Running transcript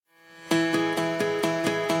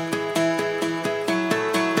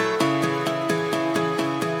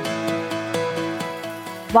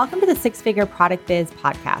Welcome to the Six Figure Product Biz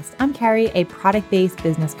podcast. I'm Carrie, a product-based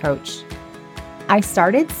business coach. I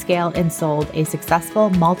started, scaled, and sold a successful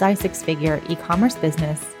multi-six-figure e-commerce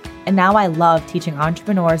business, and now I love teaching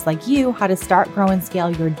entrepreneurs like you how to start, grow, and scale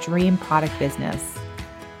your dream product business.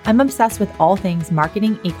 I'm obsessed with all things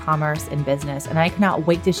marketing, e-commerce, and business, and I cannot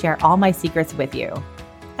wait to share all my secrets with you.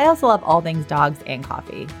 I also love all things dogs and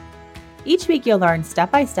coffee. Each week, you'll learn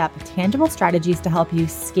step-by-step tangible strategies to help you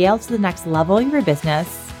scale to the next level of your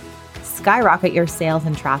business, skyrocket your sales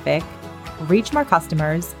and traffic, reach more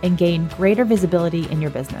customers, and gain greater visibility in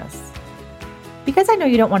your business. Because I know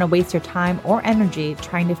you don't want to waste your time or energy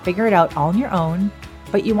trying to figure it out all on your own,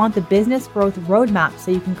 but you want the business growth roadmap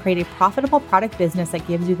so you can create a profitable product business that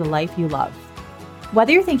gives you the life you love.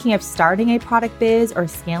 Whether you're thinking of starting a product biz or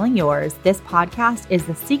scaling yours, this podcast is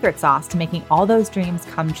the secret sauce to making all those dreams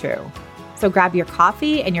come true. So grab your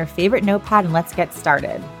coffee and your favorite notepad and let's get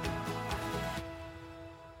started.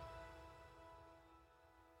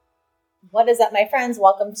 What is up, my friends?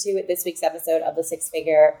 Welcome to this week's episode of the Six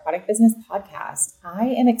Figure Product Business Podcast. I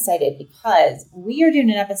am excited because we are doing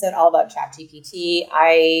an episode all about ChatGPT.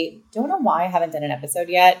 I don't know why I haven't done an episode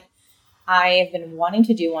yet. I have been wanting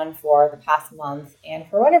to do one for the past month, and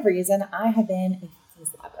for whatever reason, I have been a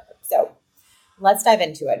slacker. So let's dive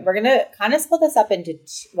into it. We're going to kind of split this up into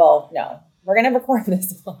we're going to record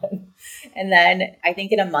this one. And then I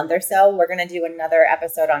think in a month or so, we're going to do another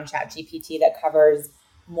episode on ChatGPT that covers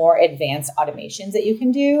more advanced automations that you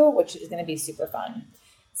can do, which is going to be super fun.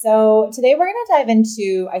 So today we're going to dive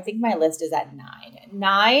into, I think my list is at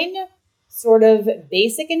 9 sort of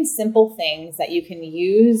basic and simple things that you can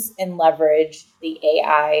use and leverage the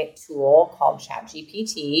AI tool called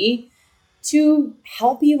ChatGPT to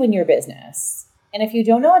help you in your business. And if you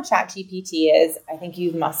don't know what ChatGPT is, I think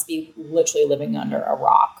you must be literally living under a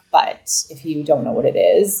rock. But if you don't know what it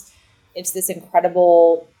is, it's this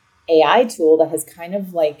incredible AI tool that has kind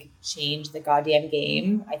of like changed the goddamn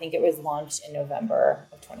game. I think it was launched in November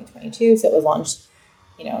of 2022. So it was launched,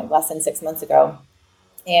 less than 6 months ago.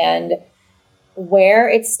 And where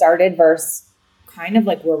it started versus kind of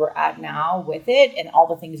like where we're at now with it and all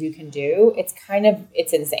the things you can do, it's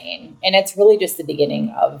insane. And it's really just the beginning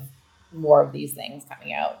of more of these things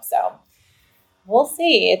coming out. So we'll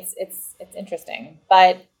see. It's interesting.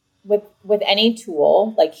 But with any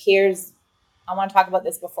tool, I want to talk about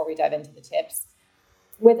this before we dive into the tips.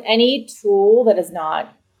 With any tool that is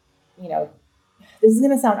not, this is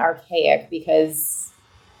going to sound archaic because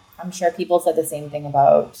I'm sure people said the same thing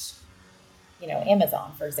about,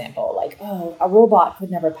 Amazon, for example, a robot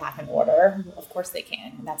could never pack an order. Of course they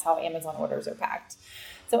can. And that's how Amazon orders are packed.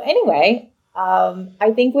 So anyway,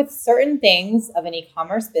 I think with certain things of an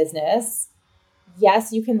e-commerce business,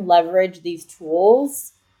 yes, you can leverage these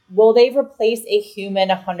tools. Will they replace a human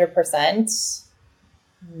 100%?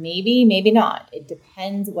 Maybe, maybe not. It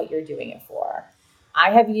depends what you're doing it for.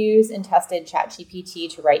 I have used and tested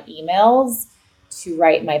ChatGPT to write emails, to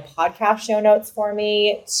write my podcast show notes for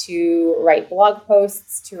me, to write blog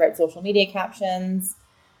posts, to write social media captions,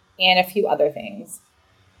 and a few other things.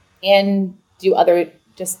 And do other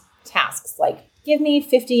just tasks like give me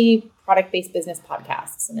 50 product-based business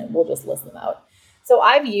podcasts, and then we'll just list them out. So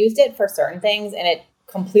I've used it for certain things, and it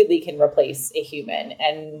completely can replace a human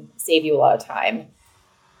and save you a lot of time.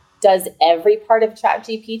 Does every part of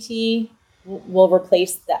ChatGPT will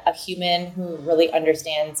replace a human who really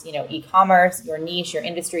understands, e-commerce, your niche, your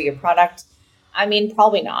industry, your product? I mean,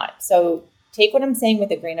 probably not. So take what I'm saying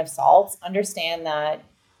with a grain of salt. Understand that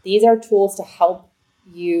these are tools to help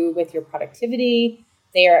you with your productivity.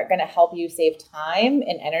 They are going to help you save time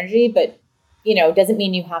and energy, but, doesn't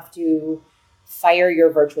mean you have to fire your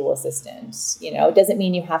virtual assistant. It doesn't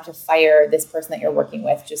mean you have to fire this person that you're working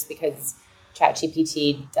with just because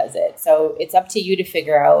ChatGPT does it. So it's up to you to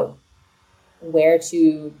figure out where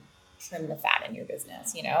to trim the fat in your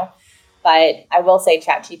business, But I will say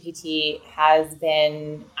ChatGPT has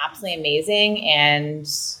been absolutely amazing. And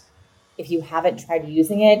if you haven't tried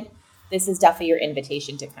using it, this is definitely your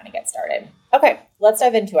invitation to kind of get started. Okay, let's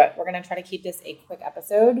dive into it. We're going to try to keep this a quick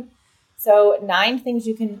episode. So 9 things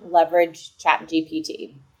you can leverage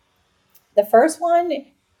ChatGPT. The first one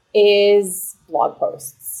is blog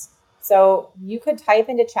posts. So you could type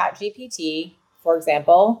into ChatGPT, for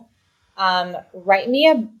example, write me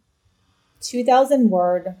a 2,000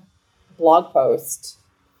 word blog post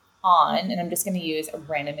on, and I'm just going to use a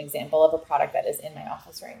random example of a product that is in my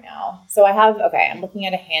office right now. So I'm looking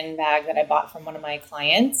at a handbag that I bought from one of my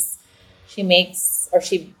clients. She manufactures.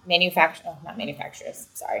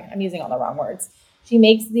 Sorry, I'm using all the wrong words. She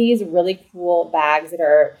makes these really cool bags that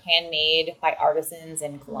are handmade by artisans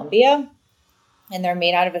in Colombia, and they're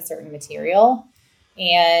made out of a certain material.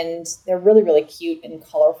 and they're really, really cute and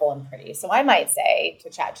colorful and pretty. So I might say to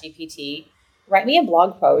ChatGPT, write me a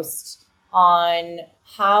blog post on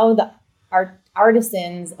how the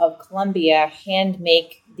artisans of Colombia hand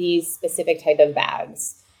make these specific type of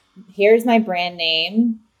bags. Here's my brand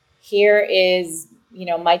name. Here is,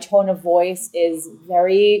 my tone of voice is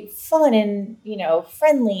very fun and,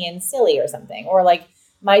 friendly and silly or something. Or like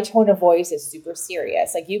my tone of voice is super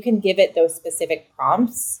serious. Like you can give it those specific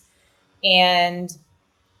prompts and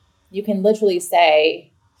you can literally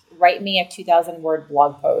say, write me a 2,000 word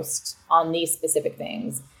blog post on these specific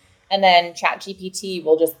things. And then ChatGPT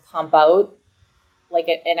will just pump out like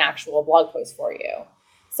an actual blog post for you.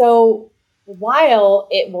 So while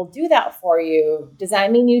it will do that for you, does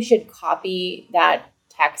that mean you should copy that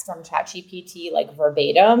text from ChatGPT like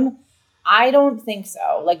verbatim? I don't think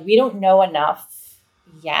so. Like we don't know enough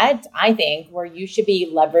yet, I think, where you should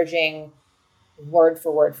be leveraging word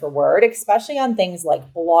for word, especially on things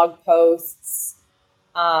like blog posts,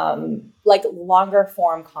 like longer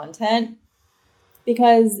form content,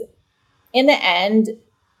 because in the end,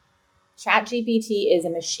 ChatGPT is a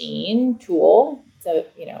machine tool. It's a,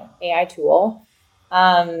 AI tool.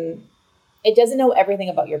 It doesn't know everything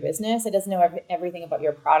about your business. It doesn't know everything about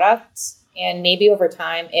your product. And maybe over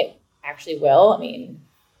time it actually will. I mean,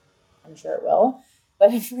 I'm sure it will.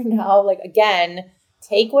 But for now, like, again,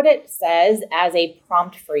 take what it says as a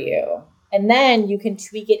prompt for you. And then you can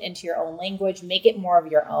tweak it into your own language, make it more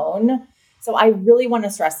of your own. So I really want to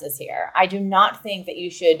stress this here. I do not think that you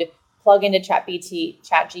should plug into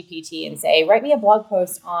ChatGPT and say, write me a blog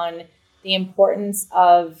post on the importance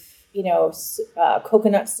of,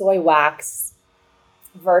 coconut soy wax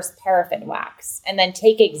versus paraffin wax. And then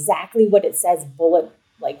take exactly what it says, bullet,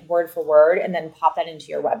 like word for word, and then pop that into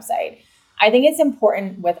your website. I think it's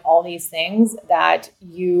important with all these things that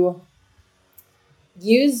you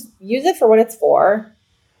use it for what it's for.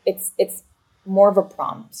 It's more of a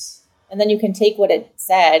prompt. And then you can take what it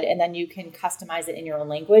said and then you can customize it in your own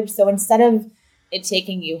language. So instead of it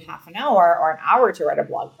taking you half an hour or an hour to write a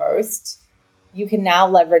blog post, you can now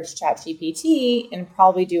leverage ChatGPT and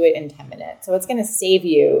probably do it in 10 minutes. So it's going to save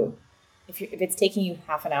you, if it's taking you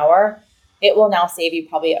half an hour, it will now save you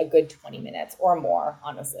probably a good 20 minutes or more,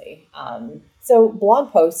 honestly. So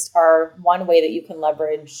blog posts are one way that you can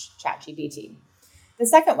leverage ChatGPT. The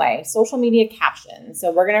second way, social media captions.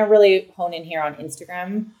 So we're going to really hone in here on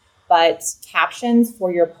Instagram, but captions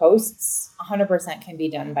for your posts 100% can be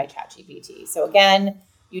done by ChatGPT. So again,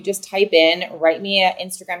 you just type in, write me an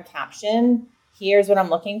Instagram caption. Here's what I'm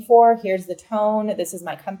looking for. Here's the tone. This is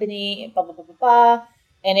my company, blah, blah, blah, blah, blah.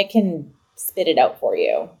 And it can spit it out for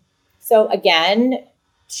you. So again,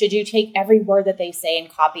 should you take every word that they say and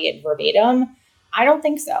copy it verbatim? I don't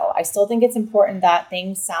think so. I still think it's important that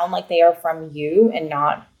things sound like they are from you and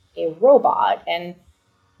not a robot. And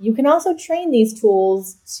you can also train these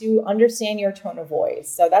tools to understand your tone of voice.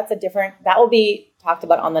 So that will be talked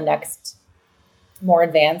about on the next more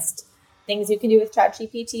advanced things you can do with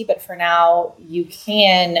ChatGPT. But for now, you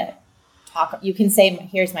can say,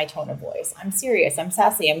 here's my tone of voice. I'm serious. I'm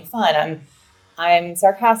sassy. I'm fun. I'm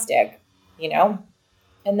sarcastic,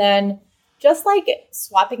 and then just like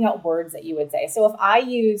swapping out words that you would say. So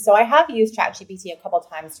I have used ChatGPT a couple of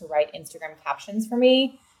times to write Instagram captions for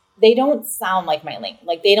me. They don't sound like my link.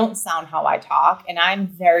 Like they don't sound how I talk. And I'm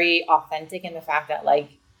very authentic in the fact that like,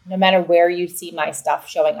 no matter where you see my stuff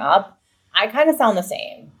showing up, I kind of sound the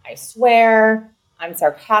same. I swear, I'm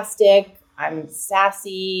sarcastic, I'm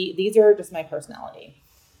sassy. These are just my personality.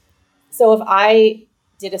 So if I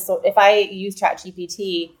use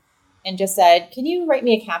ChatGPT and just said, can you write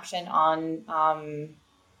me a caption on, I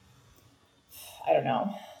don't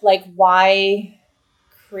know, like why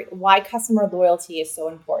customer loyalty is so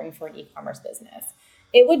important for an e-commerce business,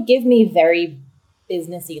 it would give me very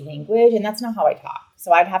businessy language, and that's not how I talk.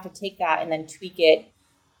 So I'd have to take that and then tweak it,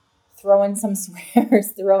 throw in some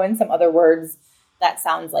swears, throw in some other words that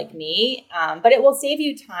sounds like me, but it will save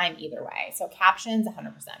you time either way. So captions,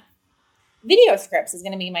 100%. Video scripts is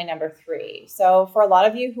going to be my number 3. So for a lot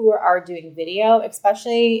of you who are doing video,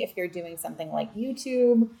 especially if you're doing something like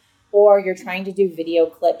YouTube or you're trying to do video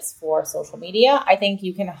clips for social media, I think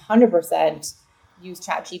you can 100% use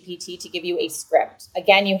ChatGPT to give you a script.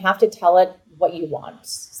 Again, you have to tell it what you want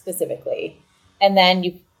specifically. And then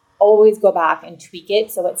you always go back and tweak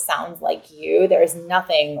it so it sounds like you. There is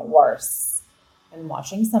nothing worse than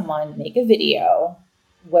watching someone make a video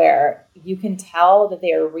where you can tell that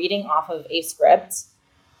they are reading off of a script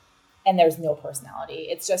and there's no personality.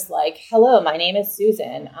 It's just like, hello, my name is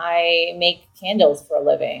Susan. I make candles for a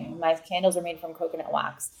living. My candles are made from coconut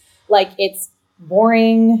wax. Like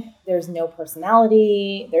boring. There's no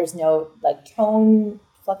personality. There's no like tone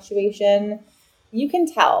fluctuation. You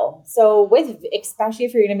can tell. So especially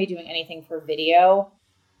if you're going to be doing anything for video,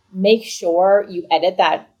 make sure you edit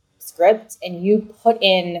that script and you put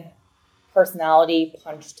in personality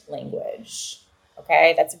punched language.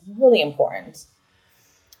 Okay. That's really important.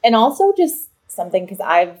 And also just something, because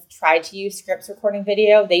I've tried to use scripts recording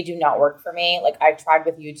video. They do not work for me. Like I tried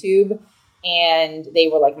with YouTube and they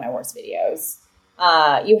were like my worst videos.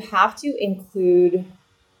 You have to include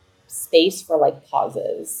space for like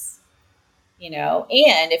pauses,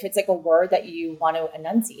 and if it's like a word that you want to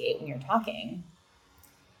enunciate when you're talking,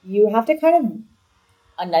 you have to kind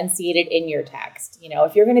of enunciate it in your text.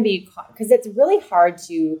 If you're going to be, because it's really hard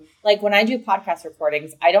to, like when I do podcast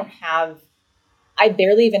recordings, I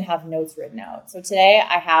barely even have notes written out. So today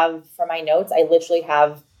for my notes, I literally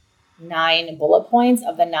have 9 bullet points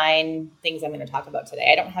of the 9 things I'm going to talk about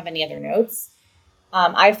today. I don't have any other notes.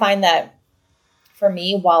 I find that for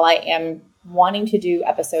me, while I am wanting to do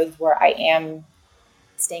episodes where I am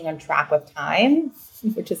staying on track with time,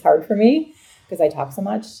 which is hard for me because I talk so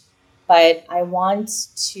much, but I want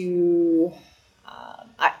to,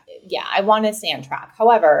 I want to stay on track.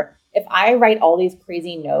 However, if I write all these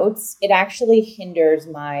crazy notes, it actually hinders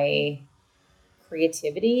my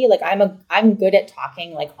creativity. Like I'm good at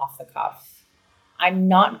talking like off the cuff. I'm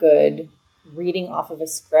not good reading off of a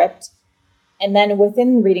script. And then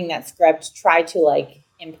within reading that script, try to like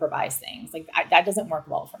improvise things. Like that doesn't work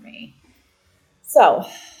well for me. So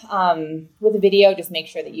with a video, just make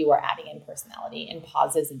sure that you are adding in personality and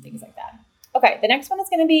pauses and things like that. Okay, the next one is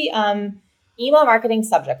going to be email marketing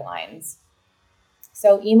subject lines.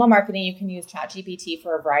 So email marketing, you can use ChatGPT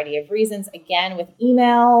for a variety of reasons. Again, with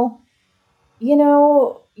email, you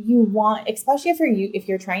want, especially if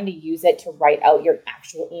you're trying to use it to write out your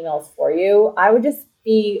actual emails for you, I would just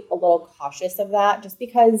be a little cautious of that, just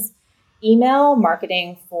because email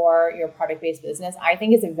marketing for your product-based business, I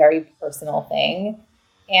think, is a very personal thing.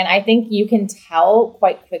 And I think you can tell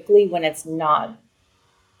quite quickly when it's not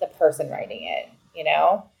the person writing it,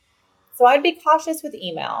 So I'd be cautious with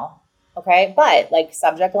email, okay? But like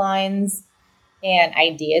subject lines and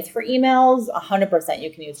ideas for emails, 100% you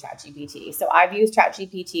can use ChatGPT. So I've used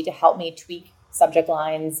ChatGPT to help me tweak subject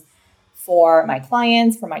lines for my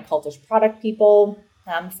clients, for my cultish product people,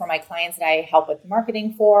 for my clients that I help with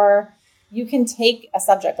marketing for. You can take a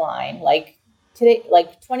subject line like today,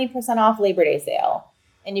 like 20% off Labor Day sale,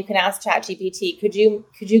 and you can ask ChatGPT, could you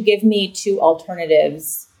give me 2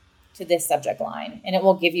 alternatives to this subject line? And it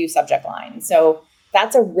will give you subject line. So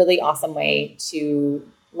that's a really awesome way to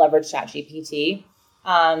leverage ChatGPT.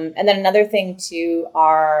 And then another thing too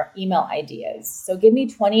are email ideas. So give me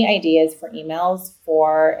 20 ideas for emails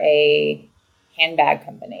for a handbag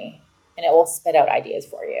company, and it will spit out ideas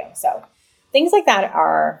for you. So things like that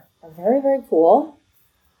are very, very cool.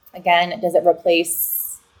 Again, does it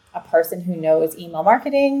replace a person who knows email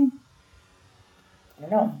marketing? I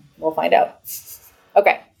don't know. We'll find out.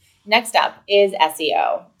 Okay. Next up is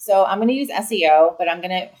SEO. So I'm going to use SEO, but I'm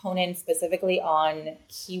going to hone in specifically on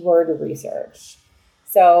keyword research.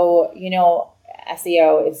 So,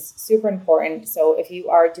 SEO is super important. So if you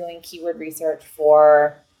are doing keyword research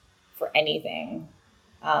for anything,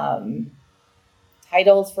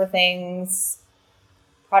 titles for things,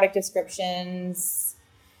 product descriptions,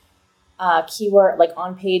 keyword, like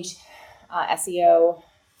on-page SEO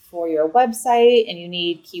for your website, and you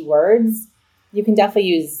need keywords, you can definitely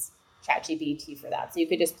use ChatGPT for that. So you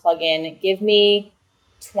could just plug in, give me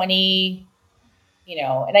 20,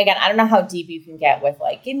 and again, I don't know how deep you can get with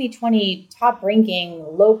like, give me 20 top ranking,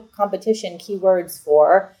 low competition keywords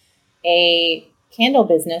for a candle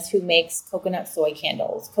business who makes coconut soy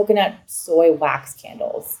wax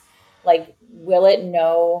candles. Like, will it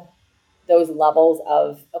know those levels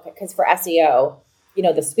of, okay, because for SEO,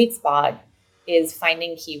 the sweet spot is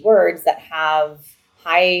finding keywords that have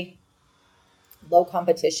low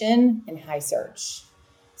competition and high search.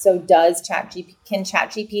 So can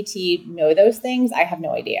ChatGPT know those things? I have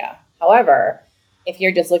no idea. However, if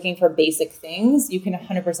you're just looking for basic things, you can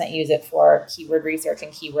 100% use it for keyword research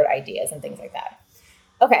and keyword ideas and things like that.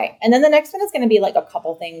 Okay. And then the next one is going to be like a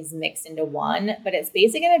couple things mixed into one, but it's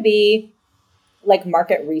basically going to be like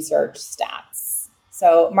market research stats.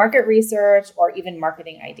 So market research or even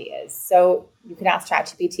marketing ideas. So you could ask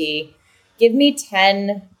ChatGPT, give me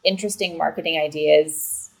 10 interesting marketing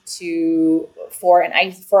ideas for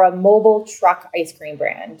a mobile truck ice cream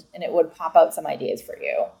brand, and it would pop out some ideas for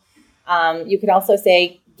you. You could also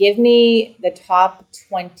say, give me the top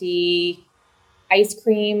 20 ice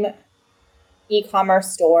cream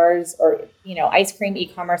e-commerce stores or, ice cream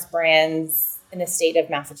e-commerce brands in the state of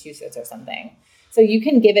Massachusetts or something. So you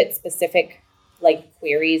can give it specific like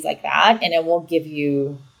queries like that, and it will give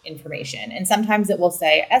you information. And sometimes it will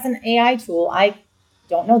say, as an AI tool, I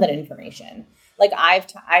don't know that information. Like I've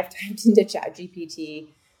typed into ChatGPT,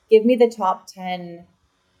 give me the top 10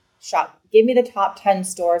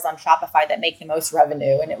 stores on Shopify that make the most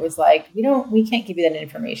revenue. And it was like, we can't give you that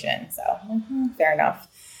information. So fair enough.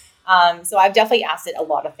 So I've definitely asked it a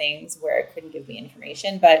lot of things where it couldn't give me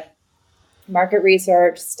information, but market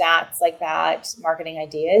research, stats like that, marketing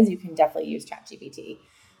ideas, you can definitely use ChatGPT.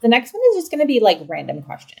 The next one is just going to be like random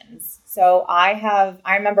questions. So I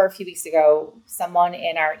remember a few weeks ago, someone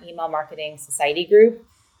in our email marketing society group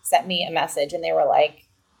sent me a message and they were like,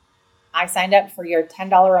 I signed up for your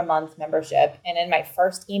 $10 a month membership. And in my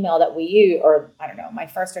first email that we used, or I don't know, my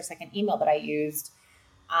first or second email that I used,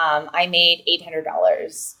 I made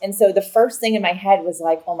 $800. And so the first thing in my head was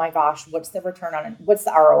like, oh my gosh, what's the return on it? What's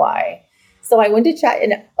the ROI? So I went to chat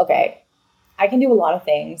and okay, I can do a lot of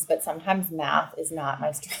things, but sometimes math is not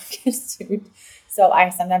my strongest suit. So I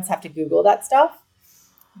sometimes have to Google that stuff.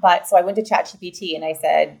 But so I went to ChatGPT and I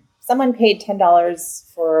said, someone paid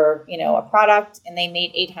 $10 for, a product and they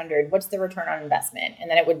made $800. What's the return on investment? And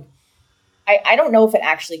then it would, I don't know if it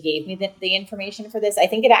actually gave me the information for this. I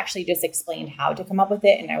think it actually just explained how to come up with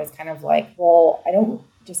it. And I was kind of like, well, I don't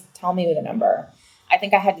just tell me the number. I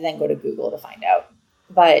think I had to then go to Google to find out.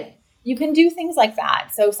 But you can do things like that.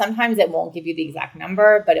 So sometimes it won't give you the exact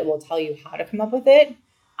number, but it will tell you how to come up with it.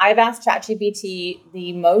 I've asked ChatGPT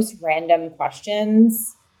the most random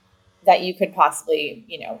questions that you could possibly,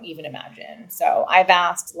 even imagine. So I've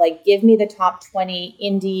asked, like, give me the top 20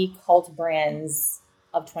 indie cult brands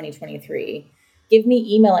of 2023. Give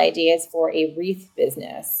me email ideas for a wreath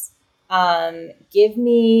business. Give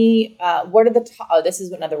me, what are the top, this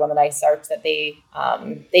is another one that I searched that they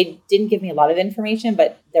didn't give me a lot of information,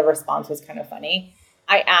 but their response was kind of funny.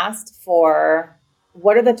 I asked for,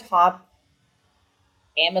 what are the top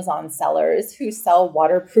Amazon sellers who sell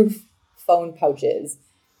waterproof phone pouches?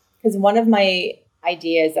 Because one of my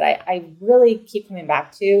ideas that I really keep coming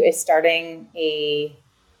back to is starting it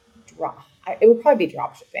would probably be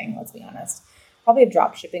drop shipping, let's be honest. Probably a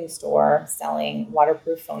drop shipping store selling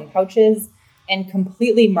waterproof phone pouches and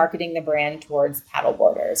completely marketing the brand towards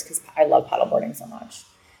paddleboarders because I love paddleboarding so much.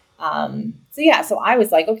 So I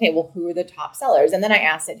was like, okay, well, who are the top sellers? And then I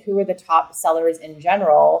asked it, who are the top sellers in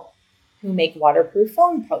general who make waterproof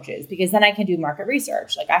phone pouches? Because then I can do market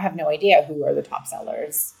research. Like I have no idea who are the top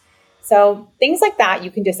sellers. So things like that, you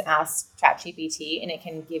can just ask ChatGPT and it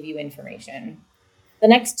can give you information. The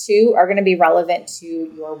next two are going to be relevant to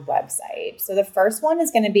your website. So the first one is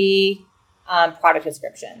going to be product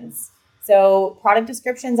descriptions. So product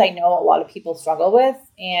descriptions, I know a lot of people struggle with,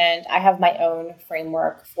 and I have my own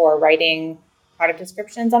framework for writing product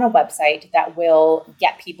descriptions on a website that will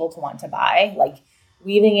get people to want to buy, like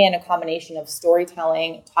weaving in a combination of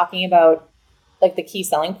storytelling, talking about like the key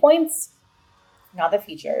selling points, not the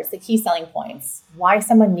features, the key selling points, why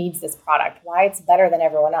someone needs this product, why it's better than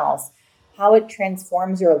everyone else, how it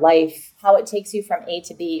transforms your life, how it takes you from A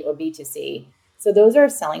to B or B to C. So those are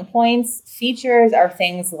selling points. Features are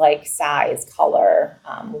things like size, color,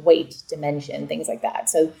 weight, dimension, things like that.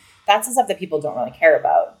 So that's the stuff that people don't really care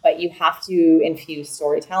about. But you have to infuse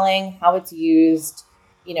storytelling, how it's used.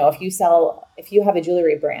 If you have a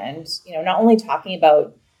jewelry brand, not only talking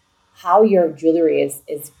about how your jewelry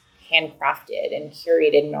is handcrafted and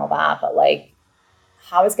curated and all that, but like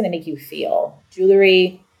how it's going to make you feel.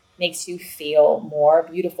 Jewelry makes you feel more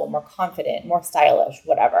beautiful, more confident, more stylish,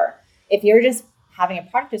 whatever. If you're just having a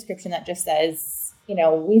product description that just says,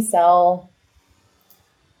 we sell,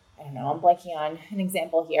 I don't know, I'm blanking on an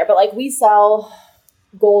example here, but like we sell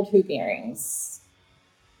gold hoop earrings.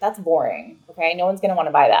 That's boring. Okay. No one's going to want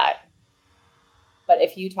to buy that. But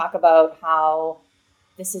if you talk about how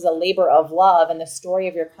this is a labor of love and the story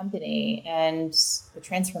of your company and the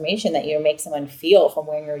transformation that you make someone feel from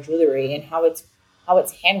wearing your jewelry and how it's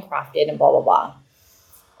handcrafted and blah, blah, blah,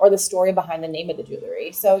 or the story behind the name of the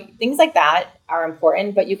jewelry. So things like that are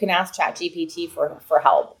important, but you can ask ChatGPT for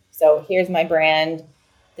help. So here's my brand.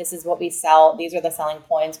 This is what we sell. These are the selling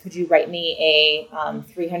points. Could you write me a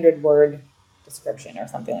 300-word description or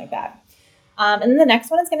something like that? And then the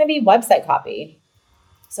next one is going to be website copy.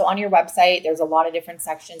 So on your website, there's a lot of different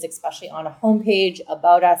sections, especially on a homepage,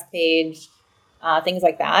 about us page, things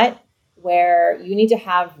like that, where you need to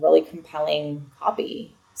have really compelling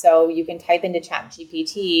copy. So you can type into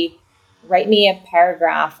ChatGPT, write me a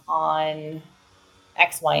paragraph on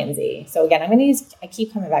X, Y, and Z. So again, I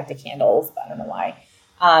keep coming back to candles, but I don't know why.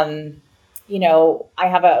 I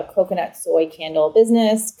have a coconut soy candle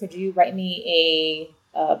business. Could you write me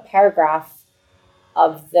a paragraph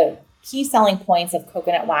of the key selling points of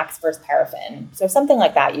coconut wax versus paraffin. So something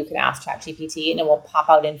like that, you can ask ChatGPT and it will pop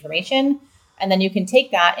out information. And then you can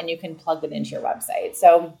take that and you can plug it into your website.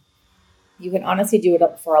 So you can honestly do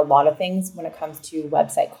it for a lot of things when it comes to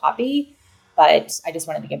website copy, but I just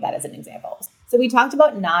wanted to give that as an example. So we talked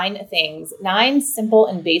about 9 simple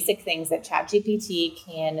and basic things that ChatGPT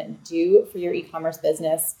can do for your e-commerce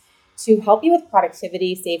business to help you with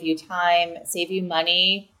productivity, save you time, save you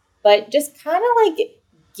money, but just kind of like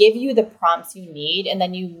give you the prompts you need, and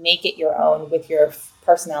then you make it your own with your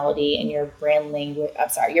personality and your brand language.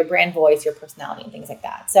 Your brand voice, your personality, and things like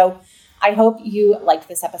that. So I hope you liked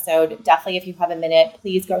this episode. Definitely, if you have a minute,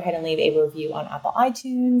 please go ahead and leave a review on Apple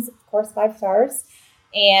iTunes, of course, 5 stars.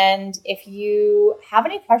 And if you have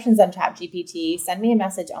any questions on ChatGPT, send me a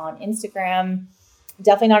message on Instagram.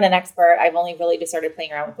 Definitely not an expert. I've only really just started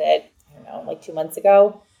playing around with it, like 2 months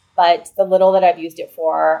ago. But the little that I've used it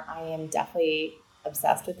for, I am definitely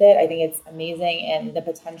obsessed with it. I think it's amazing, and the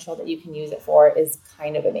potential that you can use it for is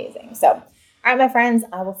kind of amazing. So, all right, my friends,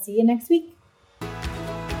 I will see you next week.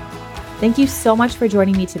 Thank you so much for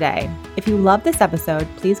joining me today. If you love this episode,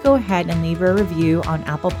 please go ahead and leave a review on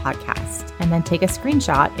Apple Podcasts, and then take a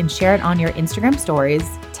screenshot and share it on your Instagram stories.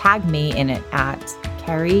 Tag me in it at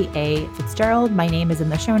Carrie A. Fitzgerald. My name is in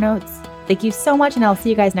the show notes. Thank you so much, and I'll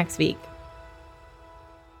see you guys next week.